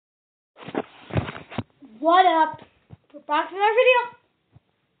What up? We're back to another video.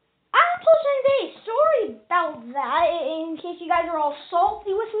 I haven't posted in days. Sorry about that. In case you guys are all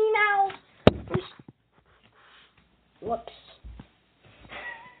salty with me now. Whoops.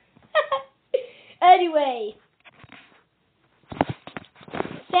 Anyway.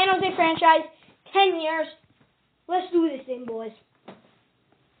 San Jose franchise, 10 years. Let's do this thing, boys.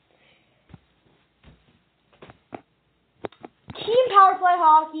 Team power play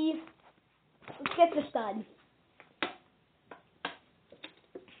hockey. Let's get this done.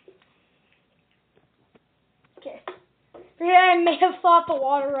 Okay. Here I may have thought the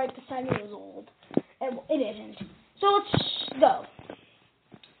water right beside me was old. It isn't. So let's go.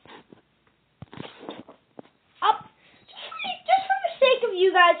 Up. Just for the sake of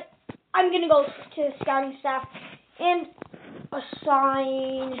you guys, I'm gonna go to the scouting staff and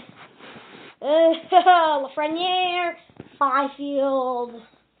assign Lafreniere, Byfield,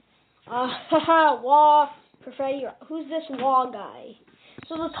 Waugh, Perfetti. Who's this Waugh guy?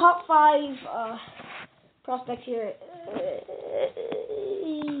 So the top 5 prospects here.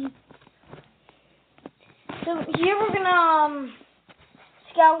 So here we're gonna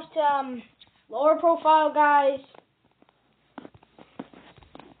scout lower profile guys.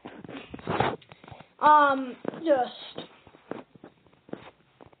 Just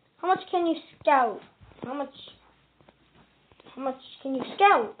how much can you scout? How much can you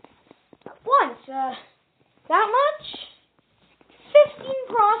scout at once? That much? 15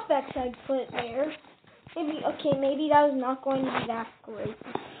 prospects I'd put there. Maybe that was not going to be that great.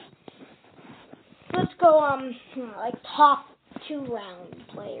 Let's go like top 2 round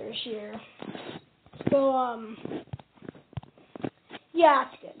players here. Let's go yeah,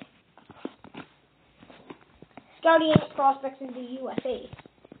 that's good. Scouting 8 prospects in the USA.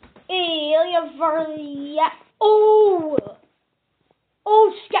 Ilya Varlia. Oh,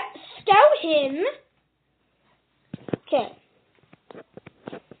 scout him. Okay.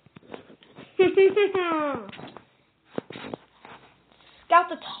 Scout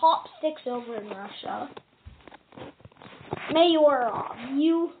the top 6 over in Russia. Mayorov.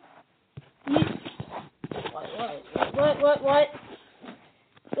 What?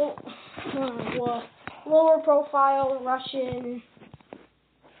 Oh, lower profile Russian.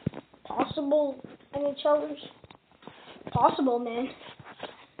 Possible NHLers? Possible, man.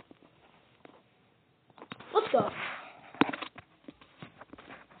 Let's go.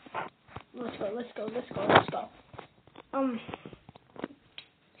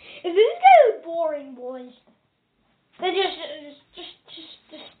 If this is boring, boys, then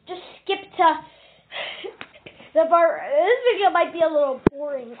just skip to the part. This video might be a little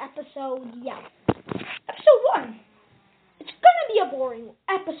boring. Episode 1. It's gonna be a boring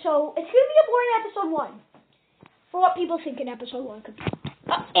episode. It's gonna be a boring episode 1. For what people think an episode 1 could be.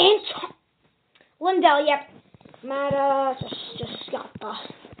 And Lindell, yep. Mata, just got the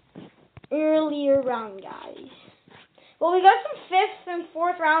earlier round guys. Well, we got some 5th and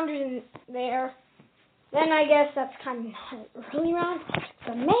 4th rounders in there. Then I guess that's kind of not an early round.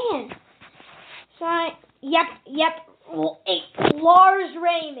 But man. So, yep. Well, 8. Lars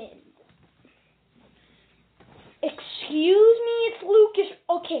Raymond. Excuse me, it's Lucas.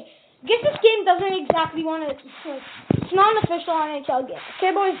 Okay, guess this game doesn't exactly want to. It's not an official NHL game.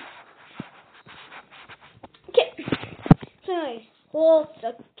 Okay, boys. Okay. So anyways,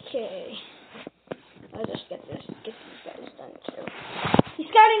 okay. I'll just get these guys done too. He's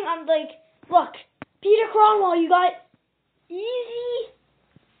scouting. I'm like, look, Peter Cronwall. You got easy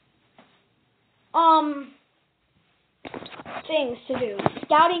things to do.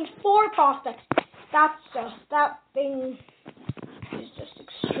 Scouting 4 prospects. That thing is just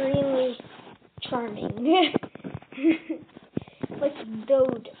extremely charming. Like,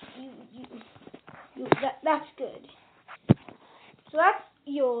 dude, that's good. So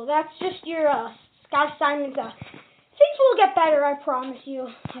that's just your scout assignments. Things will get better, I promise you.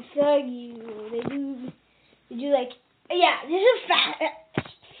 I feel like they do like, this is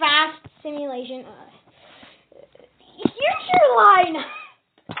fast simulation. Here's your line.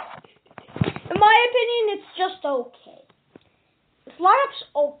 In my opinion, it's just okay. This lineup's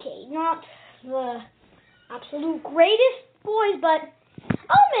okay. Not the absolute greatest, boys, but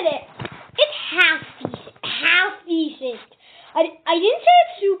I'll admit it. It's half decent. I didn't say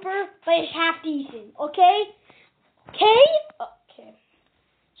it's super, but it's half decent. Okay.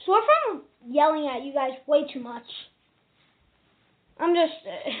 So if I'm yelling at you guys way too much, I'm just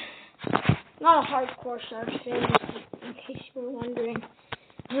not a hardcore Sharks fan, in case you were wondering.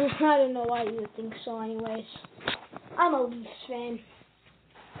 I don't know why you would think so anyways. I'm a Leafs fan.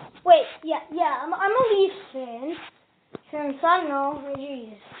 Wait, I'm a Leafs fan. Since I know,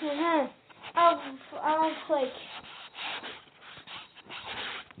 jeez. like,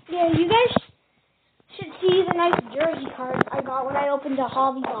 yeah, you guys should see the nice jersey cards I got when I opened a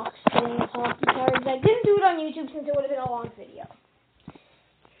hobby box today of hockey cards. I didn't do it on YouTube since it would have been a long video.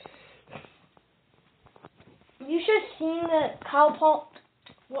 You should have seen the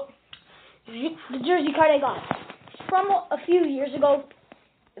the jersey card I got. It's from a few years ago.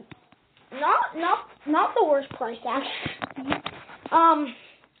 Not the worst price actually.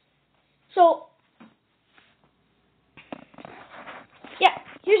 So yeah,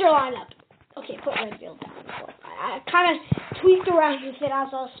 here's your lineup. Okay, put Redfield down. I kind of tweaked around with it as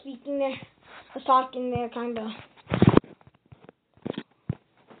I was speaking there. I was talking there, kind of.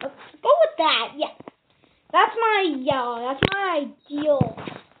 Let's go with that. Yeah, that's my ideal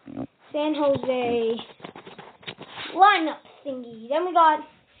San Jose lineup thingy. Then we got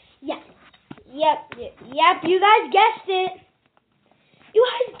yep. You guys guessed it. You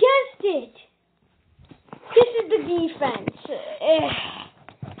guys guessed it. This is the defense.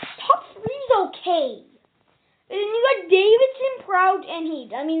 Top three's okay. And you got Davidson, Prout, and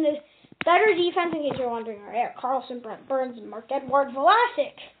Heat. I mean, the better defense, in case you're wondering, are Erik Karlsson, Brent Burns, and Marc-Edouard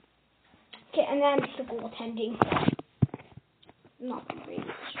Vlasic. Okay, and then the goaltending. Not the greatest.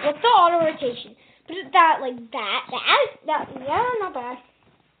 What's the auto rotation? Put it that, yeah, not bad.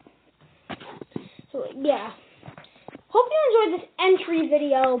 So, yeah. Hope you enjoyed this entry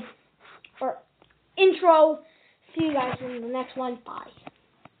video, or intro. See you guys in the next one. Bye.